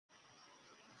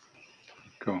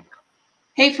Cool.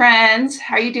 Hey friends,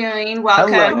 how are you doing?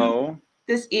 Welcome. Hello.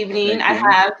 This evening I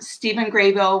have Stephen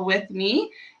Graybill with me,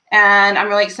 and I'm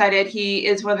really excited. He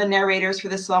is one of the narrators for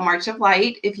The Slow March of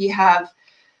Light. If you have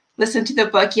listened to the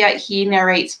book yet, he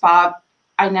narrates Bob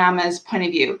Inama's point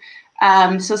of view.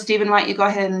 So Stephen, why don't you go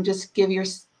ahead and just give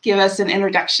us an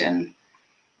introduction.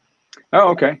 Oh,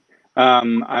 okay.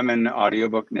 I'm an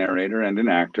audiobook narrator and an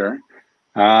actor.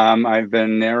 I've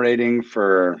been narrating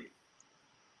for,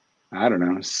 I don't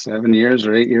know, 7 years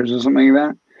or 8 years or something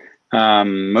like that.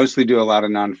 Mostly do a lot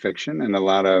of nonfiction and a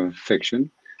lot of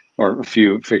fiction, or a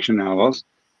few fiction novels.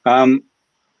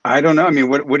 I don't know. I mean,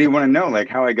 what do you want to know? Like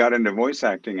how I got into voice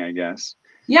acting, I guess.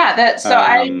 Yeah,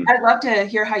 I'd love to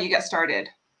hear how you got started.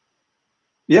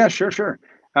 Yeah, sure.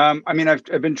 I mean, I've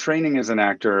been training as an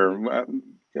actor.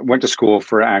 Went to school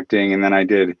for acting, and then I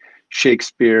did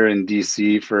Shakespeare in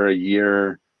DC for a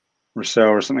year or so,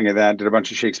 or something like that. Did a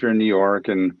bunch of Shakespeare in New York,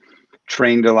 and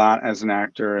trained a lot as an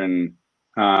actor, and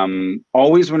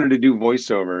always wanted to do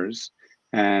voiceovers.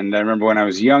 And I remember when I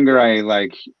was younger, I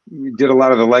did a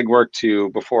lot of the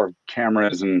legwork before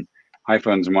cameras and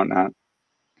iPhones and whatnot.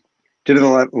 Did a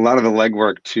lot of the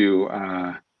legwork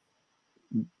to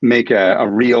make a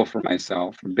reel for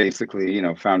myself. Basically,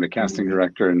 found a casting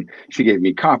director, and she gave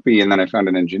me copy, and then I found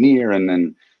an engineer, and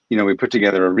then we put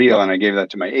together a reel, and I gave that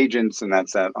to my agents, and that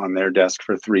sat on their desk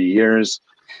for 3 years,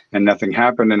 and nothing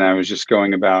happened. And I was just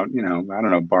going about, I don't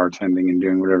know, bartending and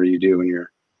doing whatever you do when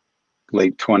you're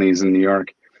late 20s in New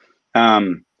York.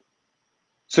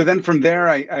 So then from there,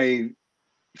 I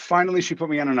finally, she put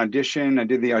me on an audition. I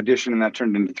did the audition, and that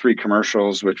turned into 3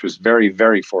 commercials, which was very,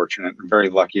 very fortunate and very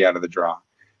lucky out of the draw.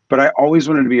 But I always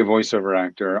wanted to be a voiceover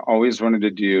actor, always wanted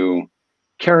to do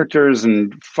characters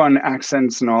and fun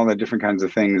accents and all the different kinds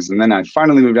of things. And then I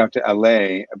finally moved out to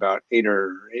LA about 8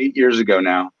 years ago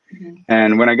now.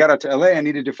 And when I got out to LA, I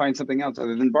needed to find something else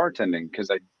other than bartending, because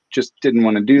I just didn't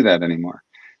want to do that anymore.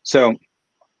 So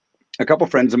a couple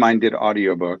friends of mine did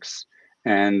audiobooks,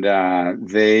 and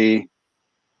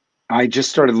I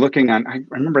just started looking on. I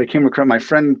remember I came across my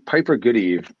friend Piper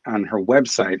Goodeve on her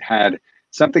website had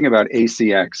something about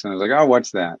ACX, and I was like, oh,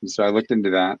 what's that? And so I looked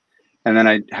into that, and then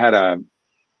I had a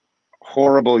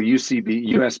horrible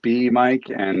USB mic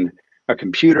and a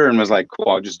computer, and was like, cool,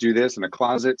 I'll just do this in a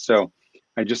closet. So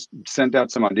I just sent out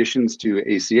some auditions to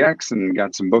ACX and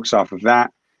got some books off of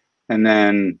that, and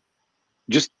then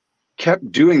just kept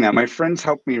doing that. My friends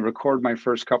helped me record my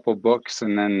first couple books,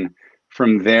 and then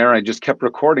from there, I just kept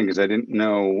recording because I didn't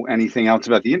know anything else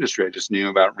about the industry. I just knew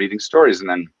about reading stories, and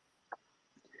then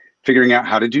figuring out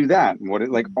how to do that, and what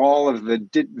all of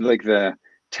the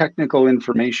technical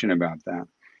information about that.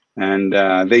 And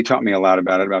they taught me a lot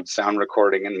about sound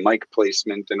recording and mic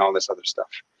placement and all this other stuff.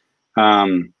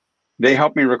 They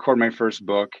helped me record my first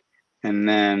book, and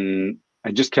then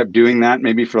I just kept doing that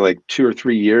maybe for like 2 or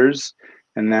 3 years.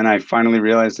 And then I finally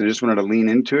realized I just wanted to lean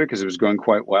into it because it was going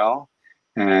quite well,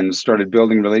 and started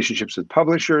building relationships with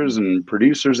publishers and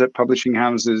producers at publishing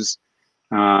houses.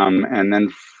 And then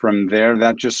from there,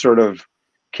 that just sort of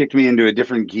kicked me into a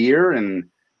different gear. And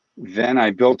then I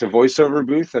built a voiceover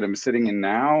booth that I'm sitting in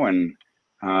now, and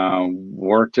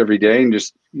worked every day, and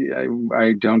just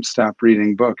I don't stop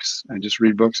reading books. I just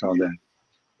read books all day.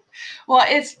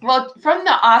 Well, from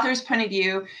the author's point of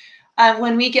view,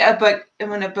 when we get a book, and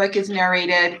when a book is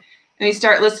narrated and we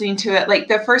start listening to it, like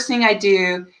the first thing I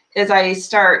do is I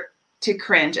start to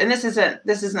cringe. And this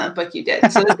isn't a book you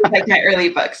did. So this is like my early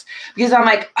books, because I'm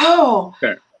like, oh,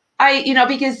 sure.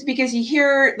 Because you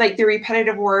hear like the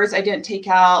repetitive words I didn't take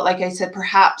out, like I said,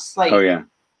 perhaps like,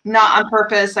 not on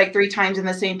purpose, like 3 times in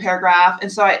the same paragraph.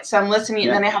 And so I'm listening,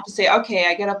 and then I have to say, okay,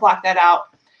 I got to block that out.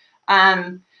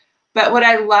 But what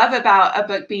I love about a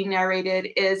book being narrated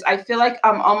is I feel like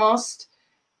I'm almost,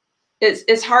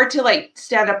 it's hard to like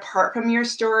stand apart from your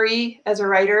story as a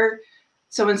writer.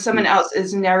 So when someone else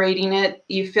is narrating it,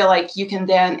 you feel like you can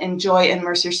then enjoy and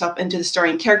immerse yourself into the story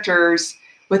and characters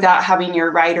without having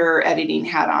your writer or editing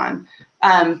hat on.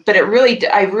 But I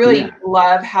really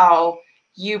love how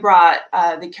you brought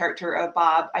the character of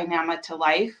Bob Inama to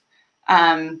life.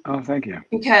 Oh, thank you.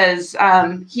 Because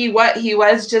he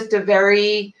was just a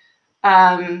very,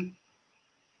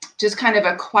 just kind of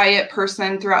a quiet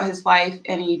person throughout his life,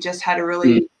 and he just had a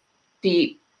really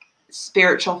deep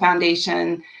spiritual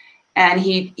foundation. And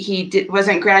he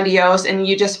wasn't grandiose, and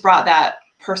you just brought that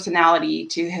personality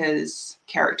to his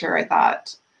character, I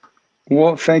thought.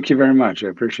 Well, thank you very much. I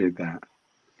appreciate that.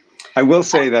 I will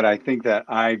say that I think that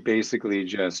I basically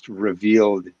just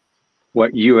revealed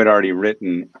what you had already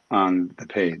written on the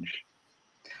page,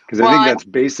 because I think that's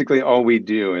basically all we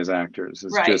do as actors.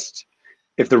 It's just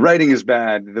if the writing is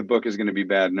bad, the book is going to be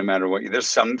bad no matter what. There's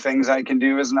some things I can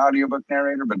do as an audiobook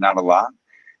narrator, but not a lot.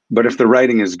 But if the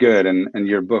writing is good, and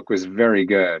your book was very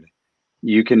good,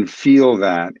 you can feel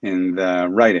that in the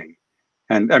writing.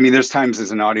 And I mean, there's times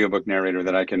as an audiobook narrator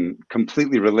that I can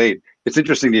completely relate. It's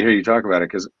interesting to hear you talk about it,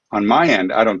 because on my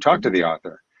end, I don't talk to the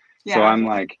author. Yeah. So I'm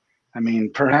like, I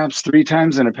mean, perhaps 3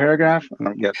 times in a paragraph. I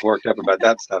don't get worked up about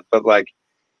that stuff, but like,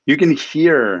 you can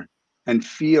hear and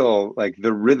feel like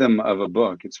the rhythm of a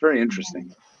book. It's very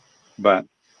interesting. But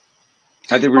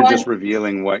I think we're just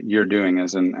revealing what you're doing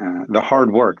as the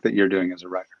hard work that you're doing as a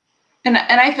writer. And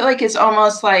I feel like it's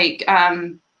almost like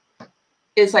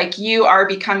it's like you are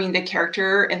becoming the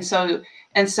character, and so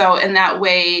in that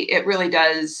way it really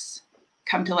does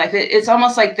come to life. It's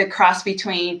almost like the cross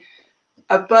between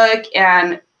a book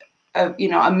and a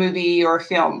movie or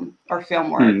film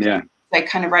work. Yeah, like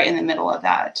kind of right in the middle of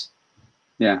that.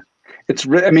 Yeah,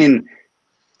 I mean,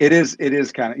 it is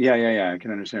kind of yeah. I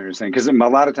can understand what you're saying, because a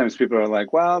lot of times people are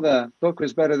like, well, the book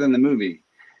was better than the movie,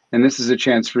 and this is a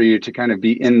chance for you to kind of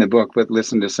be in the book but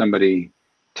listen to somebody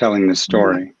telling the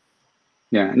story.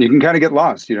 Yeah, and you can kind of get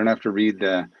lost. You don't have to read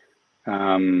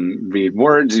read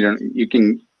words. You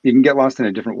can get lost in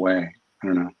a different way. I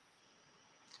don't know.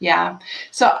 Yeah.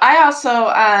 So I also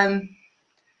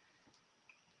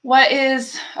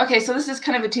so this is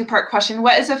kind of a 2-part question.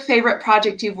 What is a favorite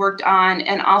project you've worked on,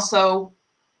 and also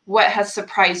what has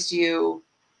surprised you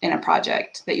in a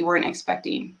project that you weren't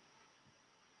expecting?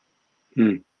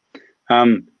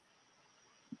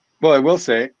 Well, I will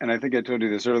say, and I think I told you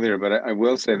this earlier, but I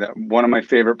will say that one of my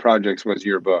favorite projects was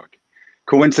your book.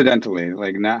 Coincidentally,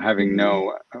 like not having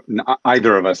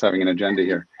either of us having an agenda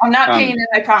here. I'm not paying it,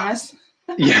 I promise.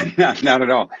 Yeah, not at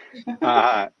all.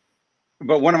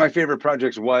 But one of my favorite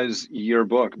projects was your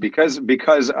book because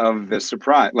of the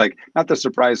surprise, like not the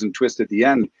surprise and twist at the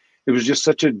end. It was just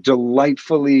such a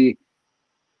delightfully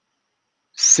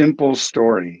simple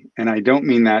story. And I don't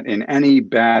mean that in any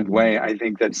bad way. I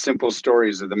think that simple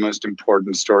stories are the most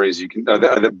important stories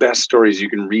are the best stories you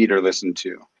can read or listen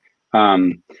to.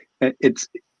 It's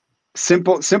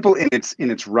simple in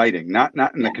its writing, not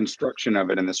in the construction of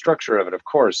it and the structure of it, of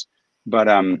course. But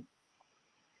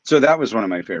so that was one of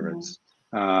my favorites.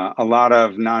 A lot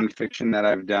of nonfiction that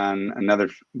I've done. Another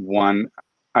one,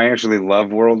 I actually love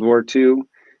World War II.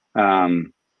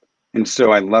 And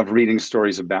so I love reading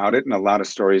stories about it. And a lot of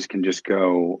stories can just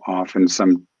go off in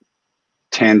some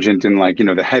tangent in like,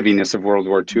 the heaviness of World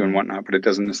War II and whatnot, but it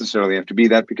doesn't necessarily have to be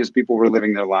that because people were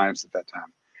living their lives at that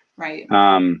time. Right.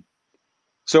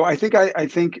 So I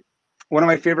think one of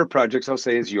my favorite projects, I'll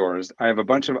say, is yours. I have a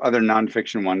bunch of other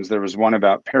nonfiction ones. There was one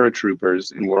about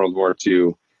paratroopers in World War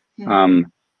II.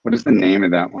 What is the name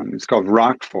of that one? It's called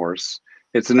Rock Force.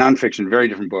 It's a nonfiction, very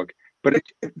different book. But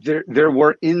there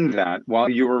were in that, while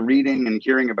you were reading and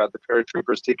hearing about the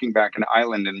paratroopers taking back an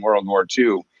island in World War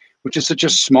II, which is such a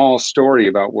small story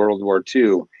about World War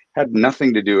II, had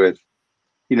nothing to do with,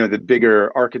 the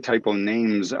bigger archetypal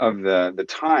names of the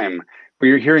time. But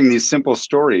you're hearing these simple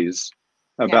stories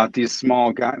about these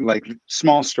small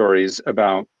stories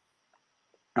about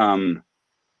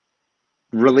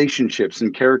relationships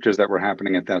and characters that were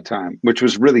happening at that time, which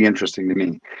was really interesting to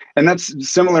me. And that's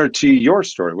similar to your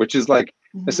story, which is like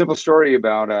a simple story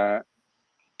about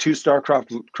 2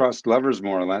 star-crossed lovers,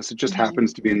 more or less. It just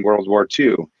happens to be in World War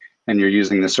II, and you're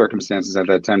using the circumstances at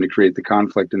that time to create the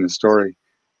conflict in the story.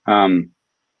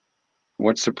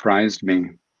 What surprised me?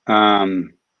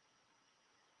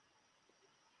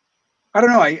 I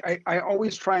don't know. I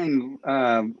always try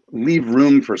and leave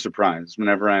room for surprise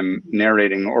whenever I'm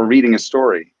narrating or reading a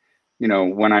story.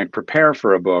 When I prepare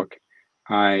for a book,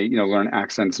 I learn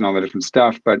accents and all the different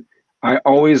stuff. But I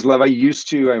always love. I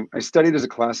studied as a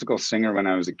classical singer when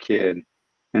I was a kid,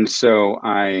 and so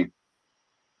I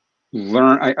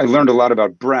learned a lot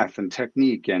about breath and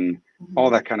technique and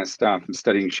all that kind of stuff. And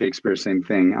studying Shakespeare, same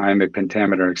thing, iambic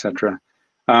pentameter, etc.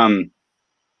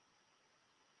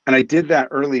 And I did that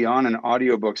early on in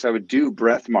audiobooks. I would do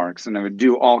breath marks and I would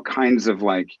do all kinds of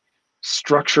like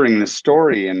structuring the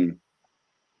story. And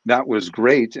that was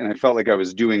great. And I felt like I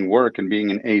was doing work and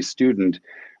being an A student.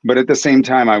 But at the same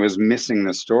time, I was missing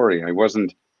the story. I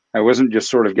wasn't just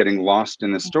sort of getting lost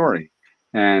in the story.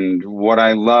 And what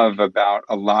I love about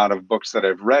a lot of books that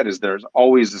I've read is there's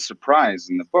always a surprise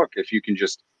in the book if you can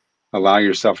just allow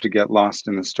yourself to get lost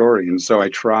in the story. And so I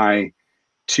try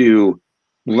to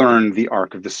learn the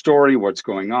arc of the story, what's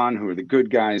going on, who are the good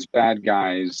guys, bad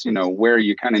guys, where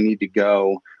you kind of need to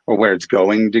go or where it's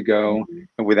going to go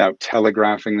without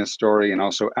telegraphing the story, and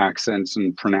also accents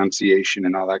and pronunciation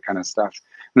and all that kind of stuff.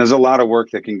 And there's a lot of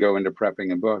work that can go into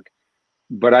prepping a book.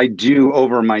 but I do,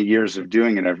 over my years of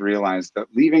doing it, I've realized that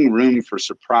leaving room for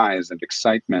surprise and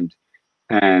excitement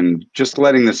and just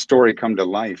letting the story come to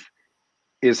life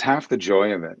is half the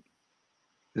joy of it.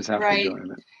 Is half the joy Right.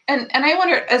 of it. And I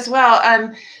wonder as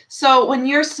well, so when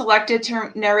you're selected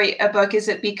to narrate a book, is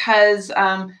it because,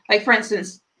 like for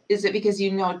instance, is it because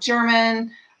you know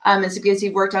German? Is it because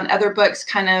you've worked on other books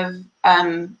kind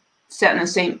of set in the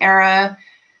same era?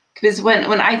 Because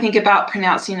when I think about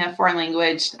pronouncing a foreign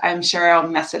language, I'm sure I'll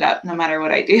mess it up no matter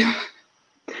what I do.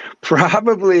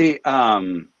 Probably,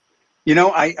 you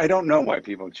know, I don't know why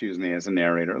people choose me as a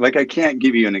narrator. Like, I can't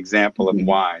give you an example of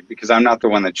why, because I'm not the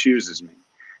one that chooses me.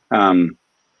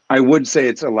 I would say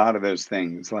it's a lot of those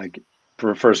things. Like,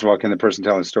 first of all, can the person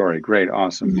tell a story? Great,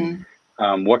 awesome.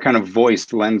 What kind of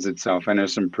voice lends itself? I know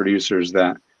some producers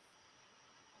that,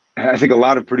 I think a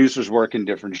lot of producers work in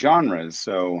different genres.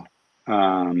 So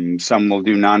some will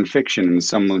do nonfiction, and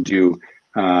some will do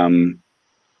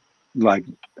like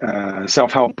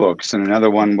self-help books, and another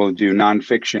one will do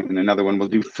nonfiction, and another one will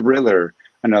do thriller,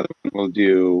 another one will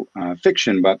do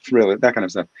fiction but thriller, that kind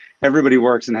of stuff. Everybody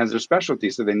works and has their specialty,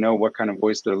 so they know what kind of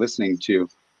voice they're listening to.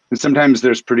 And sometimes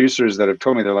there's producers that have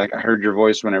told me, they're like, I heard your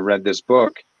voice when I read this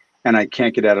book and I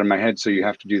can't get it out of my head, so you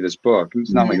have to do this book. And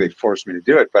it's not like they force me to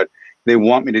do it, but they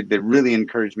want me to, they really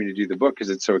encourage me to do the book because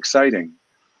it's so exciting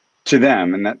to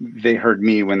them, and that they heard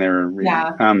me when they were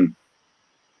reading.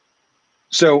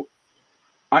 So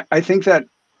I think that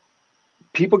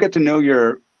people get to know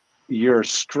your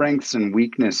strengths and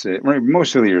weaknesses,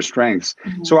 mostly your strengths.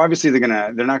 So obviously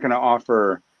they're not gonna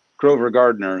offer Grover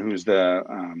Gardner, who's the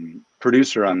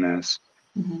producer on this,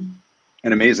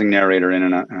 an amazing narrator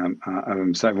in and of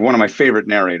himself, one of my favorite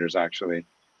narrators actually.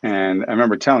 And I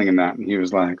remember telling him that, and he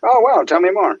was like, "Oh wow, tell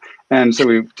me more." And so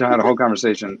we had a whole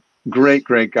conversation. Great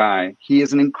guy. He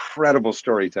is an incredible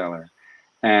storyteller.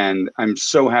 And I'm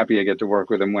so happy I get to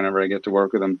work with him whenever I get to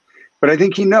work with him. But I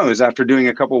think he knows, after doing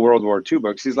a couple World War II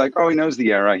books, he's like, oh, he knows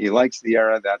the era. He likes the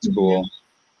era. That's cool.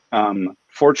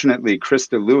 Fortunately,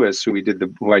 Krista Lewis, who I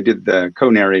did the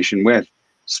co-narration with,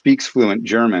 speaks fluent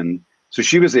German. So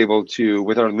she was able to,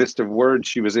 with our list of words,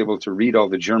 she was able to read all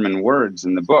the German words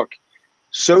in the book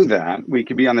so that we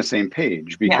could be on the same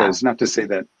page. Because not to say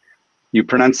that you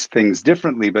pronounce things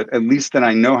differently, but at least then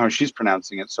I know how she's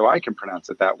pronouncing it, so I can pronounce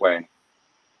it that way.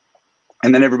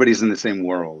 And then everybody's in the same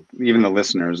world, even the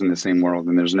listeners in the same world,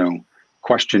 and there's no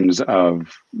questions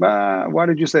of, why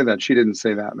did you say that? She didn't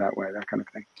say that way, that kind of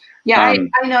thing. Yeah,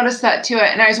 I noticed that too.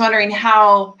 And I was wondering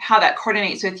how that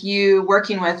coordinates with you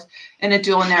working with in a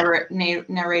dual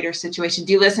narrator situation.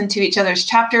 Do you listen to each other's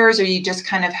chapters, or you just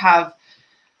kind of have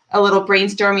a little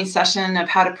brainstorming session of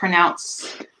how to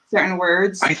pronounce certain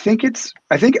words? I think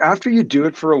after you do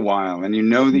it for a while and you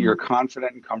know that you're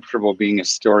confident and comfortable being a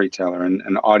storyteller and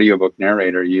an audiobook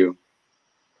narrator, you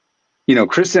know,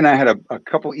 Krista and I had a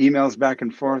couple emails back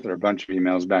and forth, or a bunch of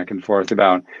emails back and forth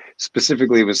about,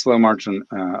 specifically with Slow March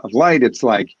of Light, it's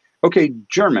like, okay,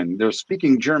 German, they're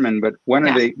speaking German, but when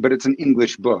are they, but it's an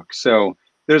English book. So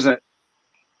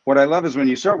what I love is when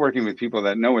you start working with people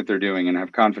that know what they're doing and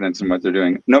have confidence in what they're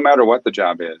doing, no matter what the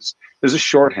job is, there's a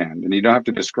shorthand, and you don't have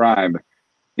to describe,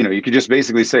 you know, you could just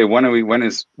basically say, when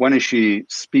is she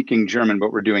speaking German,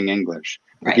 but we're doing English.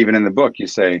 Like even in the book, you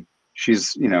say,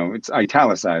 she's, you know, it's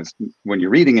italicized. When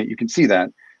you're reading it, you can see that.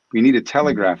 We need to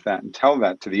telegraph that and tell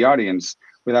that to the audience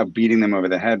without beating them over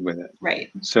the head with it.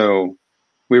 Right. So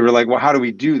we were like, well, how do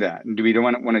we do that? And do we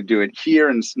want to do it here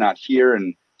and not here?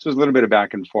 And so it's a little bit of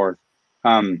back and forth.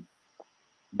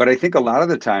 But I think a lot of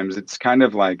the times it's kind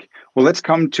of like, well, let's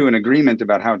come to an agreement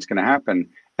about how it's going to happen,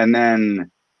 and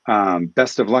then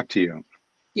best of luck to you.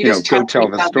 You know, go tell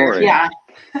the story. Yeah.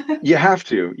 You have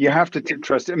to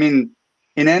trust. I mean,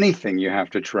 in anything, you have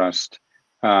to trust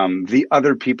the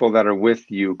other people that are with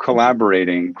you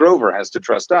collaborating. Grover has to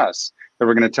trust us that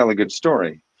we're going to tell a good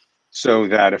story, so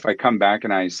that if I come back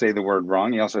and I say the word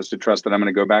wrong, he also has to trust that I'm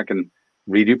going to go back and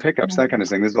redo pickups, that kind of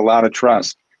thing. There's a lot of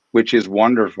trust, which is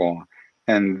wonderful.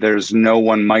 And there's no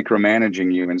one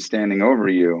micromanaging you and standing over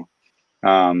you,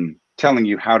 telling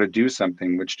you how to do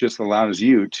something, which just allows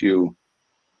you to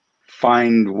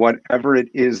find whatever it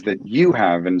is that you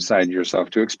have inside yourself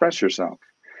to express yourself.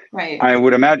 Right. I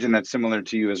would imagine that's similar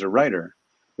to you as a writer.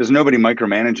 There's nobody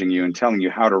micromanaging you and telling you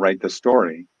how to write the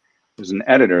story. There's an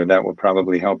editor that will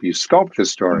probably help you sculpt the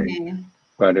story.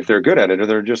 But if they're a good editor,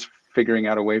 they're just figuring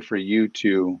out a way for you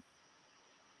to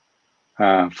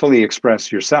fully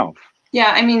express yourself.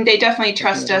 Yeah, I mean, they definitely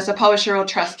trust us. A publisher will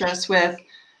trust us with,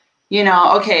 you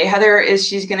know, okay, Heather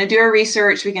she's going to do her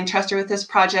research. We can trust her with this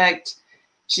project.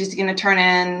 She's going to turn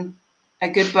in a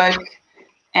good book.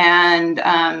 And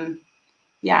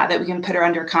yeah, that we can put her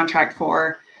under contract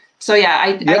for. So yeah,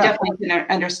 I definitely can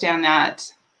understand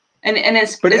that. And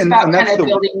it's about kind of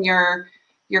building your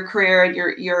career,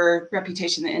 your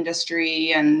reputation in the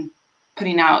industry, and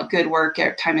putting out good work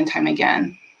time and time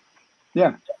again.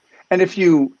 Yeah. And if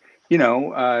you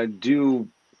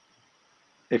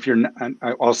if you're not,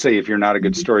 I'll say if you're not a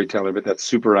good storyteller, but that's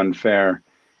super unfair.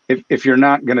 If you're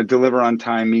not going to deliver on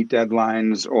time, meet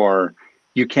deadlines, or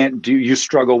you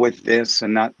struggle with this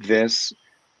and not this,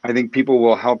 I think people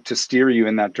will help to steer you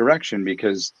in that direction,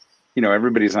 because,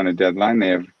 everybody's on a deadline. They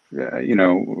have,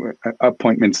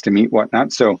 appointments to meet,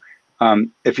 whatnot. So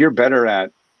if you're better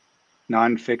at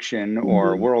nonfiction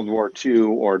or World War II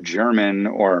or German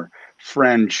or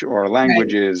French or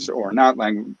languages or not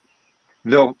language,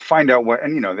 they'll find out what,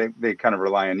 and they kind of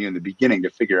rely on you in the beginning to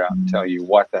figure out and tell you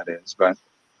what that is, but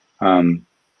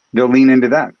they'll lean into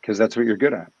that because that's what you're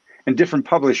good at. And different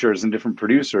publishers and different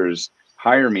producers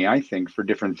hire me, I think, for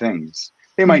different things.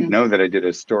 They might know that I did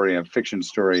a fiction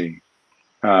story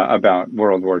about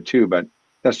World War II, but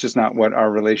that's just not what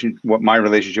my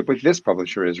relationship with this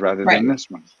publisher is, rather than this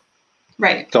one.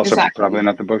 Right. It's also probably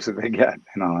not the books that they get,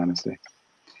 in all honesty.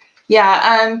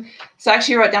 Yeah. So I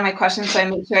actually wrote down my questions, so I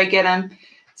make sure I get them.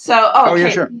 So, yeah,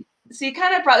 sure. So you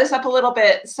kind of brought this up a little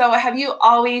bit. So have you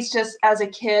always, just as a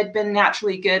kid, been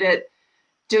naturally good at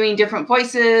doing different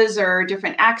voices or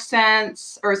different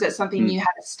accents, or is it something you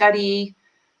had to study?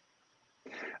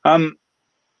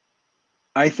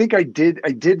 I think I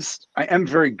am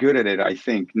very good at it, I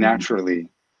think, naturally.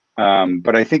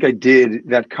 But I think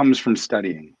that comes from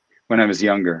studying when I was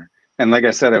younger. And like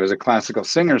I said, I was a classical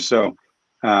singer. So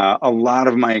a lot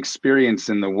of my experience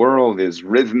in the world is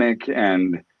rhythmic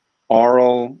and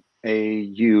aural,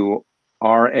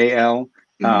 aural,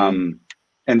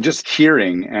 and just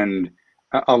hearing, and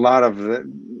a lot of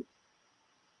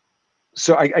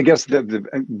so I guess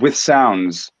with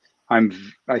sounds,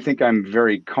 I think I'm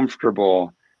very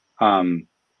comfortable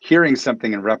hearing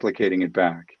something and replicating it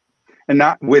back, and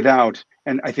not without.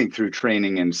 And I think through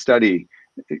training and study,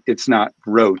 it's not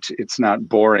rote, it's not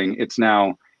boring. It's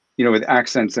now, with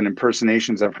accents and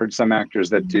impersonations. I've heard some actors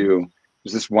that do.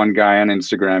 There's this one guy on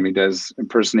Instagram. He does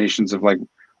impersonations of like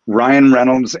Ryan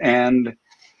Reynolds and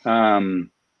Arnold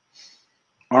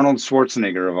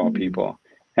Schwarzenegger, of all people,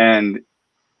 and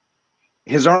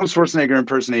his Arnold Schwarzenegger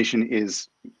impersonation is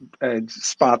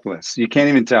spotless. You can't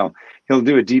even tell. He'll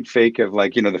do a deep fake of,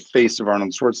 like, the face of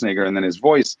Arnold Schwarzenegger and then his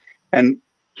voice. And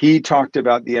he talked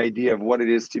about the idea of what it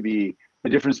is to be the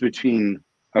difference between,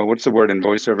 what's the word in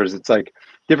voiceovers? It's like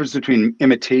difference between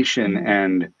imitation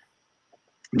and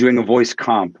doing a voice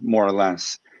comp, more or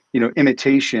less.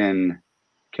 Imitation,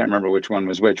 can't remember which one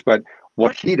was which, but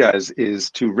what he does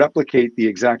is to replicate the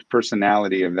exact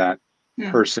personality of that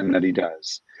person that he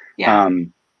does. Yeah.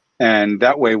 And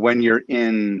that way, when you're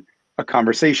in a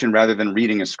conversation, rather than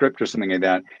reading a script or something like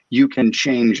that, you can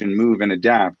change and move and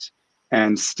adapt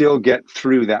and still get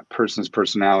through that person's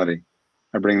personality.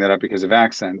 I bring that up because of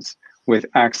accents. With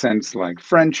accents like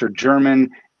French or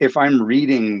German, if I'm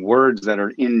reading words that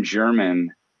are in German,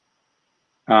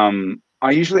 I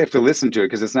usually have to listen to it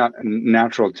because it's not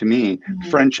natural to me.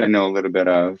 French, I know a little bit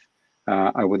of.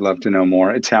 I would love to know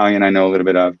more. Italian, I know a little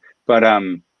bit of. But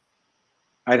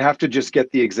I'd have to just get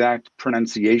the exact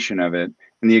pronunciation of it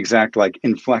and the exact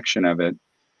inflection of it.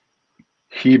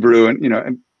 Hebrew,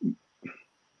 and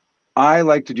I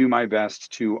like to do my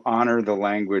best to honor the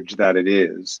language that it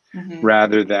is,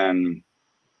 rather than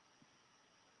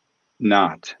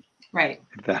not. Right.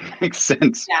 If that makes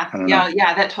sense. Yeah,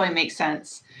 that totally makes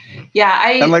sense. Yeah,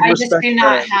 I just do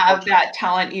not have that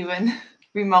talent even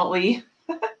remotely.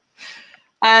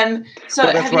 So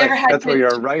have you ever had? That's why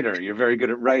you're a writer. You're very good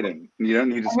at writing. You don't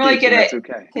need to speak. I'm really good at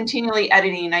okay. Continually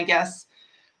editing, I guess.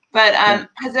 But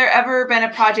has there ever been a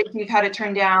project you've had to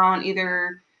turn down,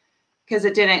 either because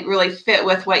it didn't really fit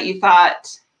with what you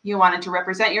thought you wanted to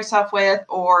represent yourself with,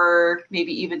 or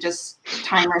maybe even just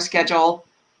time or schedule?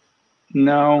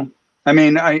 No, I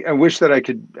mean, I wish that I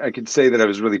could say that I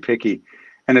was really picky,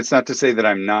 and it's not to say that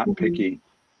I'm not picky.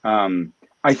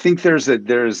 I think there's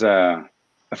a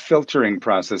filtering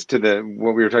process to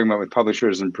what we were talking about with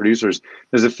publishers and producers.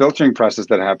 There's a filtering process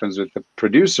that happens with the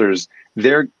producers.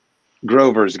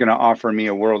 Grover is going to offer me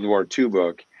a World War II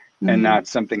book and not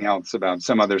something else about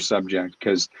some other subject.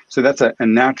 So that's a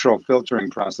natural filtering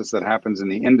process that happens in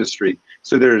the industry.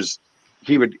 So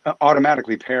he would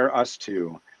automatically pair us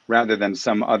two rather than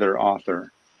some other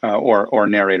author or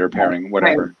narrator pairing,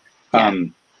 whatever. Right. Yeah.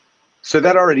 So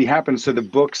that already happens. So the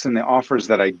books and the offers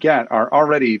that I get are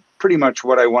already pretty much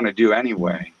what I want to do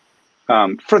anyway,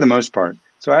 for the most part.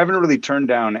 So I haven't really turned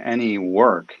down any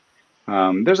work.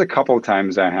 There's a couple of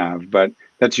times I have, but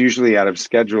that's usually out of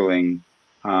scheduling,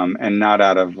 and not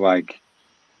out of like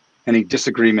any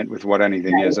disagreement with what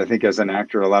anything is. I think as an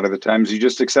actor, a lot of the times you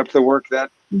just accept the work that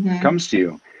comes to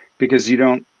you, because you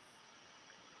don't,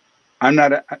 I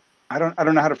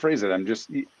don't know how to phrase it.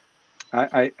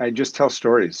 I just tell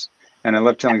stories, and I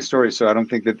love telling stories. So I don't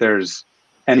think that there's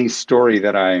any story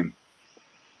that I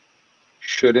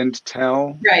shouldn't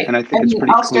tell. Right. And I think it's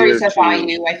pretty all clear stories have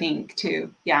value, I think,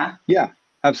 too. Yeah. Yeah,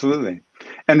 absolutely.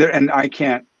 And I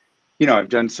can't, I've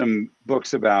done some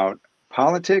books about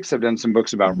politics. I've done some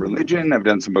books about religion. I've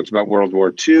done some books about World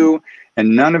War II,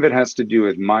 and none of it has to do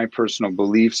with my personal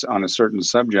beliefs on a certain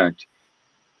subject,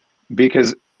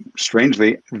 because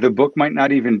strangely, the book might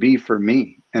not even be for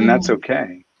me, and that's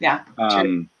okay. Yeah.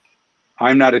 True.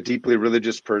 I'm not a deeply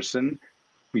religious person.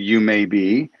 You may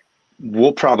be.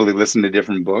 We'll probably listen to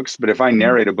different books, but if I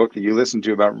narrate a book that you listen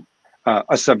to about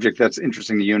a subject that's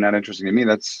interesting to you, not interesting to me,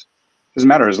 that's doesn't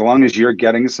matter, as long as you're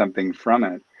getting something from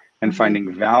it and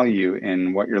finding value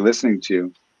in what you're listening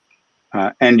to,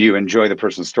 and you enjoy the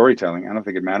person's storytelling. I don't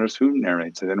think it matters who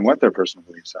narrates it and what their personal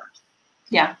beliefs are.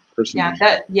 Yeah. Personally.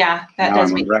 That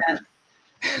does make sense.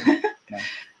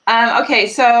 Okay,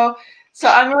 so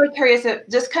I'm really curious,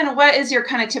 just kind of what is your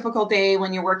kind of typical day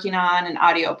when you're working on an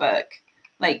audiobook?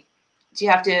 Like,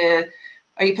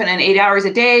 are you putting in 8 hours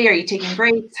a day? Are you taking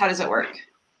breaks? How does it work?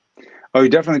 Oh, you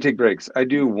definitely take breaks. I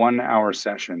do 1 hour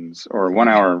sessions, or 1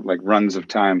 hour like runs of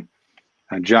time.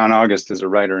 John August is a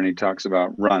writer, and he talks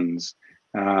about runs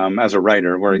as a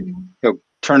writer, where he'll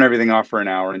turn everything off for an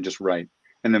hour and just write.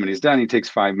 And then when he's done, he takes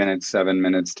 5 minutes, 7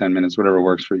 minutes, 10 minutes, whatever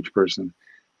works for each person.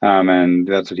 And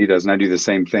that's what he does. And I do the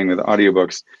same thing with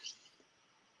audiobooks,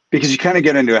 because you kind of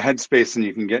get into a headspace and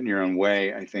you can get in your own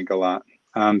way, I think, a lot.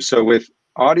 So with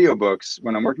audiobooks,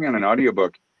 when I'm working on an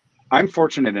audiobook, I'm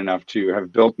fortunate enough to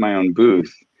have built my own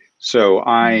booth. So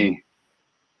I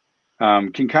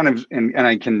can kind of, and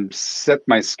I can set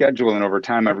my schedule, and over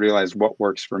time I've realized what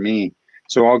works for me.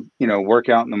 So I'll, work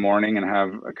out in the morning and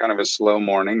have a kind of a slow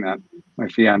morning that my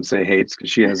fiance hates, because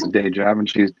she has a day job and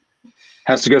she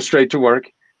has to go straight to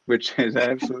work, which is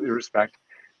absolutely respect.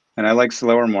 And I like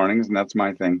slower mornings, and that's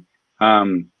my thing.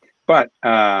 But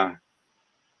I'm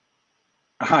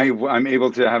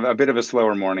able to have a bit of a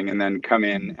slower morning and then come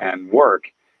in and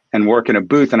work in a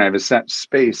booth, and I have a set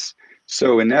space.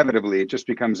 So inevitably it just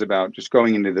becomes about just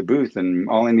going into the booth, and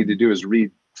all I need to do is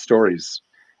read stories.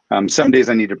 Some days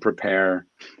I need to prepare.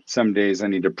 Some days I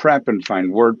need to prep and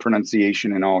find word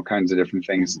pronunciation and all kinds of different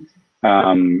things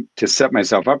to set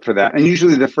myself up for that. And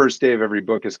usually the first day of every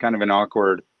book is kind of an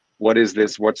awkward, what is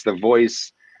this? What's the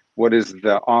voice? What is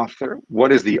the author?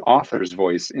 What is the author's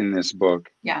voice in this book?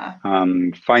 Yeah.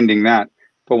 Finding that.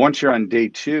 But once you're on day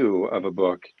 2 of a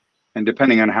book, and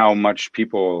depending on how much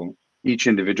each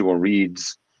individual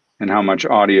reads and how much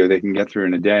audio they can get through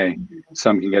in a day,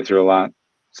 some can get through a lot,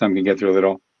 some can get through a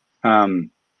little. All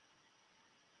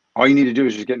you need to do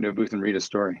is just get into a booth and read a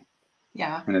story.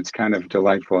 Yeah. And it's kind of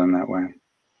delightful in that way.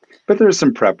 But there's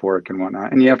some prep work and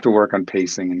whatnot, and you have to work on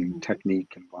pacing and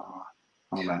technique and blah,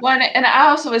 all that. Well, and I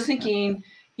also was thinking,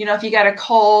 if you got a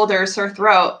cold or a sore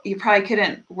throat, you probably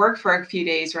couldn't work for a few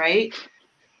days, right?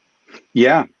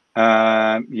 Yeah.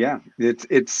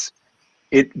 It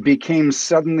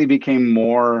suddenly became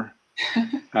more,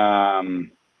 not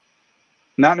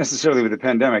necessarily with the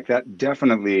pandemic. That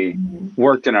definitely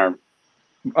worked in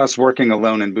us working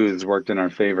alone in booths worked in our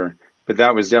favor, but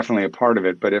that was definitely a part of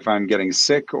it. But if I'm getting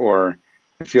sick or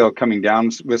I feel coming down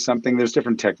with something, there's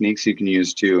different techniques you can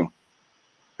use to,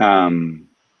 I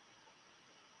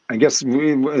guess,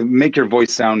 make your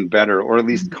voice sound better, or at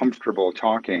least comfortable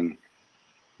talking.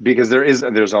 Because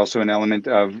there's also an element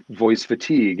of voice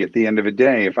fatigue at the end of a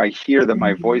day. If I hear that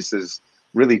my voice is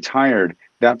really tired,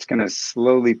 that's going to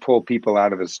slowly pull people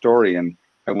out of the story, and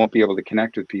I won't be able to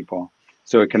connect with people.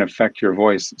 So it can affect your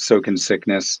voice. So can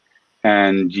sickness,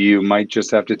 and you might just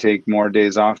have to take more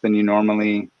days off than you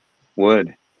normally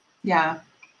would. Yeah.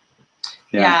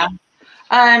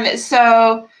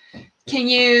 So can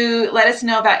you let us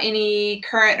know about any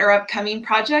current or upcoming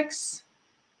projects?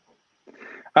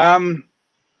 I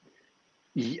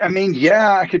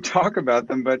could talk about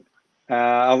them, but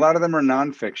a lot of them are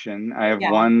nonfiction. I have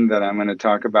one that I'm going to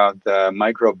talk about, the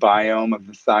microbiome of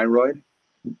the thyroid.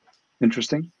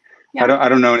 Interesting. Yeah. I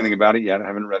don't know anything about it yet. I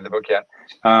haven't read the book yet.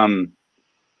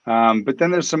 But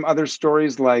then there's some other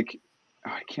stories like,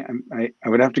 I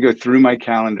would have to go through my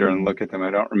calendar and look at them.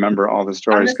 I don't remember all the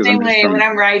stories, because I'm just when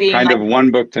I'm writing kind of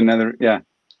one book to another. Yeah.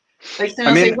 Like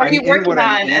someone say, what are you working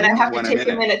on? And I have to take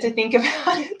a minute to think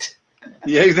about it.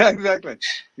 Yeah, exactly.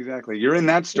 You're in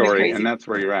that story, and that's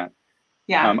where you're at.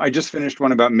 Yeah. I just finished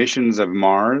one about missions of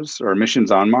Mars, or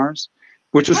missions on Mars,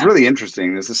 which was really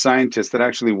interesting. There's a scientist that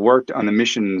actually worked on the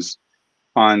missions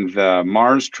on the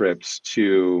Mars trips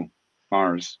to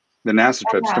Mars, the NASA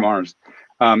trips to Mars,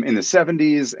 in the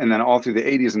 70s and then all through the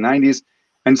 80s and 90s,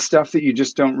 and stuff that you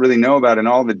just don't really know about, and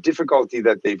all the difficulty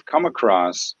that they've come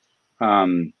across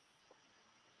having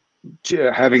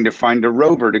to find a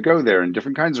rover to go there, and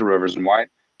different kinds of rovers, and why it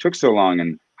took so long,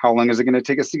 and how long is it going to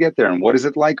take us to get there, and what is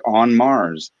it like on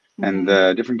Mars, and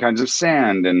the different kinds of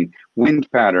sand and wind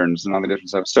patterns and all the different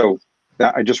stuff. So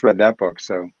I just read that book,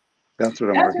 so that's what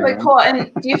I'm working on. That's really cool.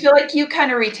 And do you feel like you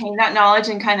kind of retain that knowledge,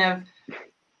 and kind of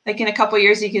like in a couple of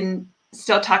years you can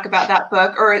still talk about that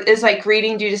book? Or is like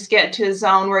reading, do you just get to a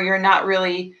zone where you're not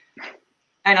really,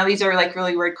 I know these are like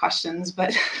really weird questions,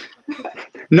 but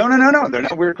No, they're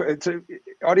not weird.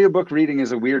 Audiobook reading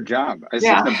is a weird job. I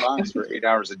sit in a box for 8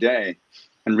 hours a day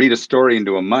and read a story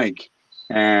into a mic,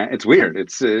 and it's weird.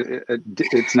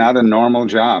 It's not a normal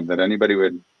job that anybody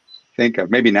would think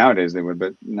of. Maybe nowadays they would,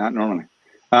 but not normally.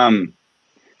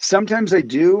 Sometimes I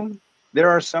do. There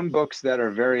are some books that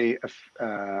are very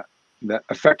that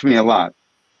affect me a lot,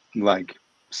 like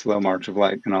Slow March of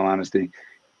Light. In all honesty,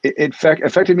 it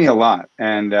affected me a lot,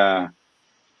 and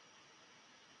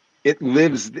it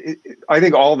lives. I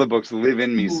think all the books live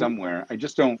in me somewhere. I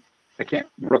can't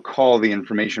recall the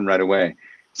information right away.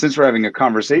 Since we're having a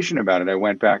conversation about it, I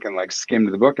went back and like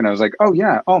skimmed the book, and I was like, oh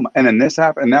yeah, and then this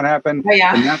happened, and that happened,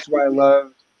 and that's why I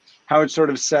love how it's sort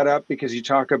of set up, because you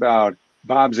talk about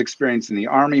Bob's experience in the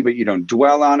Army, but you don't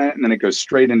dwell on it, and then it goes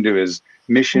straight into his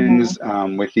missions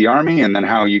with the Army, and then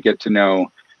how you get to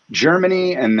know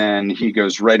Germany, and then he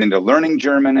goes right into learning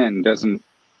German and doesn't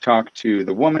talk to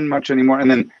the woman much anymore,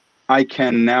 and then I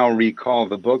can now recall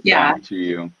the book back to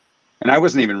you, and I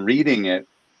wasn't even reading it.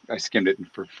 I skimmed it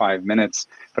for 5 minutes,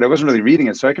 but I wasn't really reading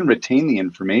it, so I can retain the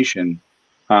information.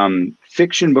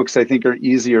 Fiction books, I think, are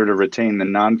easier to retain than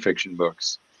nonfiction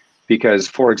books, because,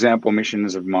 for example,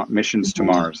 missions on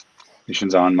Mars.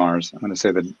 I'm going to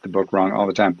say the book wrong all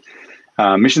the time.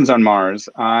 Missions on Mars,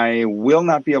 I will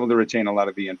not be able to retain a lot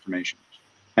of the information.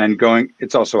 And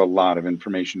it's also a lot of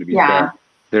information, to be fair.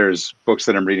 There's books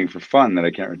that I'm reading for fun that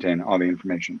I can't retain all the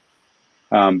information.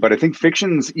 But I think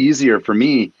fiction's easier for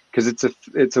me because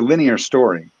it's a linear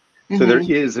story. So there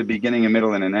is a beginning, a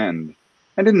middle, and an end.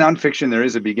 And in nonfiction, there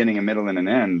is a beginning, a middle, and an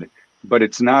end, but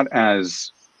it's not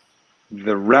as,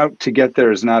 the route to get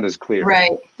there is not as clear.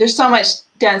 Right. There's so much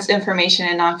dense information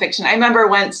in nonfiction. I remember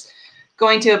once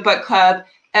going to a book club,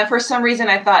 and for some reason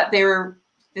I thought the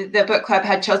book club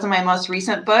had chosen my most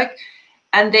recent book,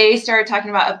 and they started talking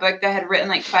about a book that I had written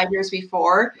like 5 years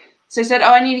before. So I said,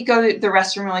 oh, I need to go to the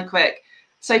restroom really quick.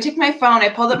 So I took my phone, I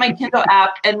pulled up my Kindle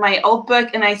app and my old book,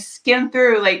 and I skimmed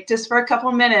through like just for a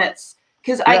couple minutes,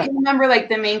 because I can remember like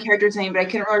the main character's name, but I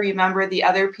couldn't really remember the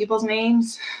other people's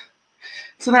names.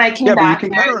 So then I came back. Yeah, but you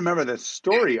can kind of remember the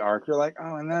story arc. You're like,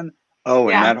 oh, and then, and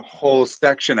that whole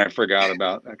section I forgot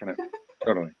about. That kind of,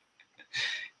 totally.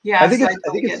 Yeah, I think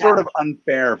it's sort of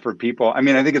unfair for people. I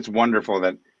mean, I think it's wonderful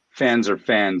that fans are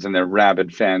fans and they're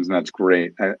rabid fans, and that's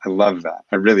great. I love that.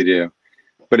 I really do.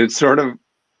 But it's sort of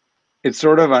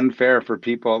unfair for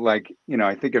people, like,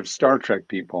 I think of Star Trek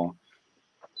people.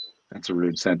 That's a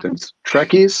rude sentence.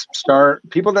 Trekkies,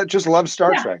 people that just love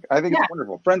Star Trek. I think it's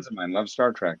wonderful. Friends of mine love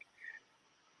Star Trek.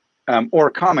 Or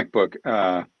comic book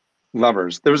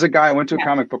lovers. There was a guy, I went to a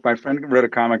comic book, my friend wrote a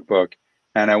comic book,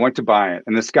 and I went to buy it.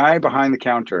 And this guy behind the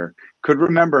counter could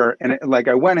remember, and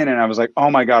I went in and I was like, oh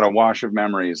my God, a wash of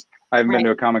memories. I haven't been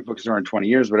to a comic book store in 20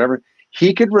 years, whatever.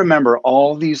 He could remember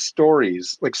all these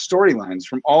stories, like storylines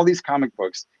from all these comic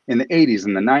books in the 80s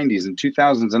and the 90s and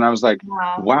 2000s. And I was like,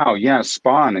 wow, yeah,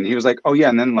 Spawn. And he was like, oh yeah,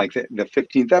 and then like the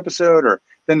 15th episode, or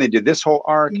then they did this whole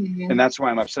arc. And that's why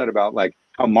I'm upset about like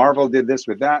how Marvel did this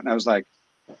with that. And I was like,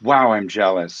 wow, I'm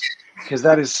jealous, because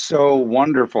that is so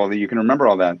wonderful that you can remember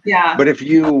all that. Yeah. But if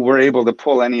you were able to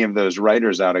pull any of those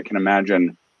writers out, I can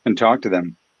imagine, and talk to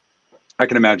them, I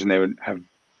can imagine they would have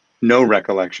no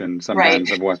recollection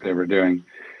sometimes of what they were doing.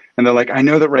 And they're like, I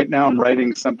know that right now I'm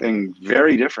writing something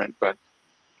very different, but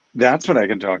that's what I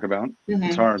can talk about.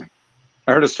 It's hard.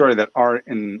 I heard a story that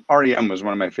REM was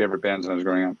one of my favorite bands when I was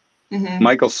growing up.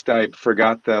 Michael Stipe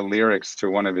forgot the lyrics to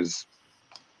one of his,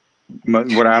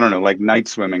 what, I don't know, like Night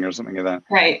Swimming or something like that.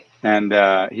 Right. And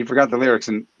he forgot the lyrics,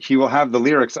 and he will have the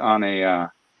lyrics on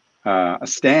a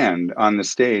stand on the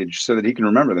stage so that he can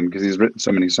remember them, because he's written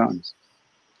so many songs.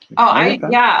 I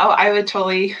would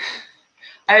totally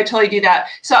do that.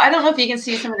 So I don't know if you can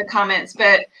see some of the comments,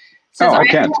 but since I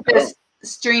have this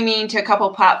streaming to a couple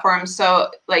platforms,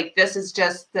 so like this is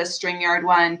just the StreamYard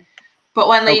one. But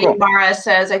one lady, Mara,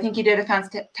 says, I think you did a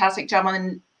fantastic job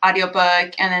on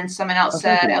audiobook. And then someone else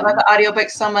thank said, you. I love the audiobook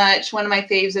so much. One of my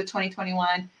faves of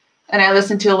 2021. And I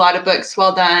listened to a lot of books.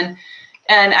 Well done.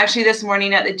 And actually this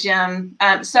morning at the gym.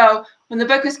 So when the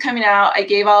book was coming out, I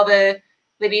gave all the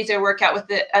ladies I work out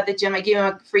with at the gym, I gave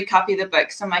them a free copy of the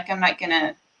book. So I'm like, I'm not going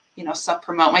to,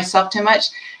 self-promote myself too much.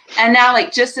 And now,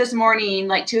 like, just this morning,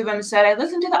 like, 2 of them said, I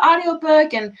listened to the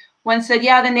audiobook. And one said,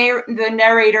 yeah, the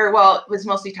narrator, well, it was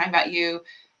mostly talking about you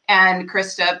and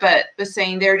Krista, but was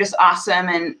saying they're just awesome.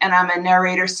 And I'm a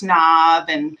narrator snob.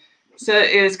 And so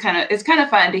it's kind of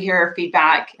fun to hear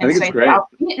feedback. And I think so it's great. I'll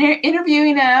be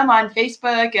interviewing them on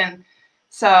Facebook. And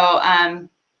so,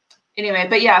 anyway,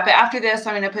 but after this,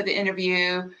 I'm going to put the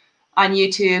interview on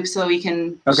YouTube so we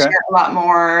can share a lot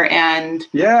more. And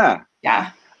yeah.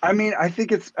 I mean, I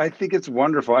think it's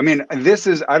wonderful. I mean,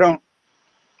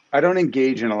 I don't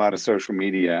engage in a lot of social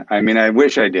media. I mean, I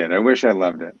wish I did. I wish I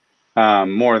loved it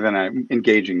more than I'm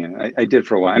engaging in it. I did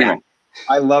for a while. Anyway,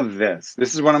 I love this.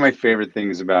 This is one of my favorite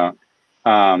things about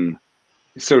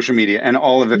social media and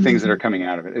all of the things that are coming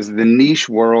out of it, is the niche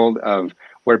world of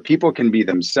where people can be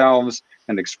themselves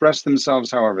and express themselves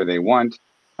however they want,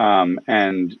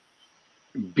 and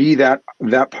be that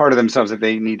part of themselves that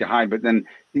they need to hide. But then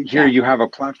here you have a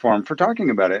platform for talking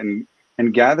about it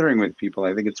and gathering with people.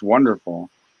 I think it's wonderful.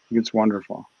 It's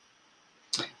wonderful.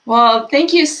 Well,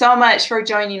 thank you so much for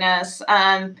joining us.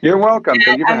 You're welcome.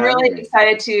 Thank you for I'm really having me.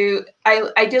 excited to,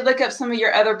 I did look up some of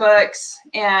your other books,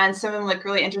 and some of them look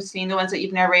really interesting, the ones that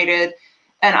you've narrated.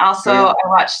 And also I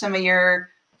watched some of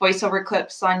your voiceover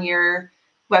clips on your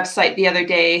website the other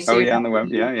day. So on the web.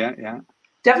 Yeah.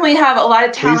 Definitely have a lot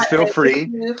of talent. Please feel free.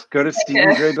 Go to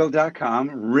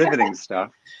StephenGraybill.com. Riveting stuff.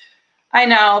 I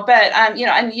know, but and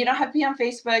you don't have to be on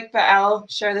Facebook, but I'll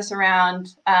share this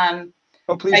around.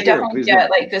 Please I do. definitely Please get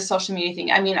do. like the social media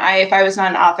thing. I mean, if I was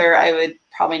not an author, I would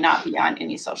probably not be on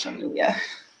any social media.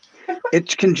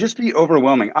 It can just be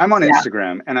overwhelming. I'm on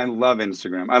Instagram, and I love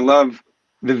Instagram. I love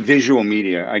the visual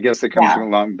media. I guess that comes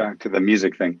along back to the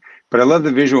music thing, but I love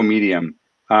the visual medium.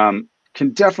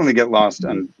 Can definitely get lost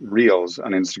on Reels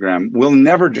on Instagram. Will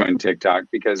never join TikTok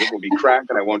because it will be cracked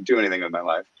and I won't do anything with my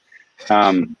life.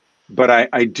 But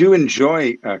I do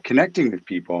enjoy connecting with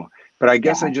people, but I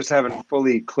guess I just haven't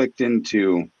fully clicked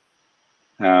into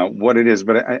what it is.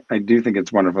 But I do think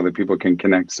it's wonderful that people can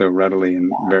connect so readily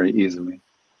and very easily.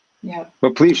 Yeah.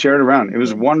 But please share it around. It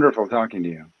was wonderful talking to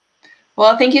you.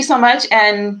 Well, thank you so much,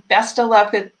 and best of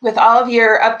luck with all of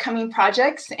your upcoming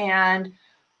projects, and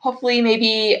hopefully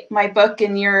maybe my book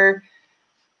and your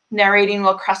narrating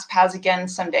will cross paths again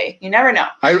someday. You never know.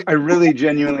 I really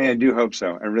genuinely, I do hope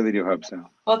so. I really do hope so.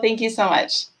 Well, thank you so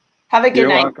much. Have a good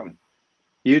night. You're welcome.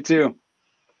 You too.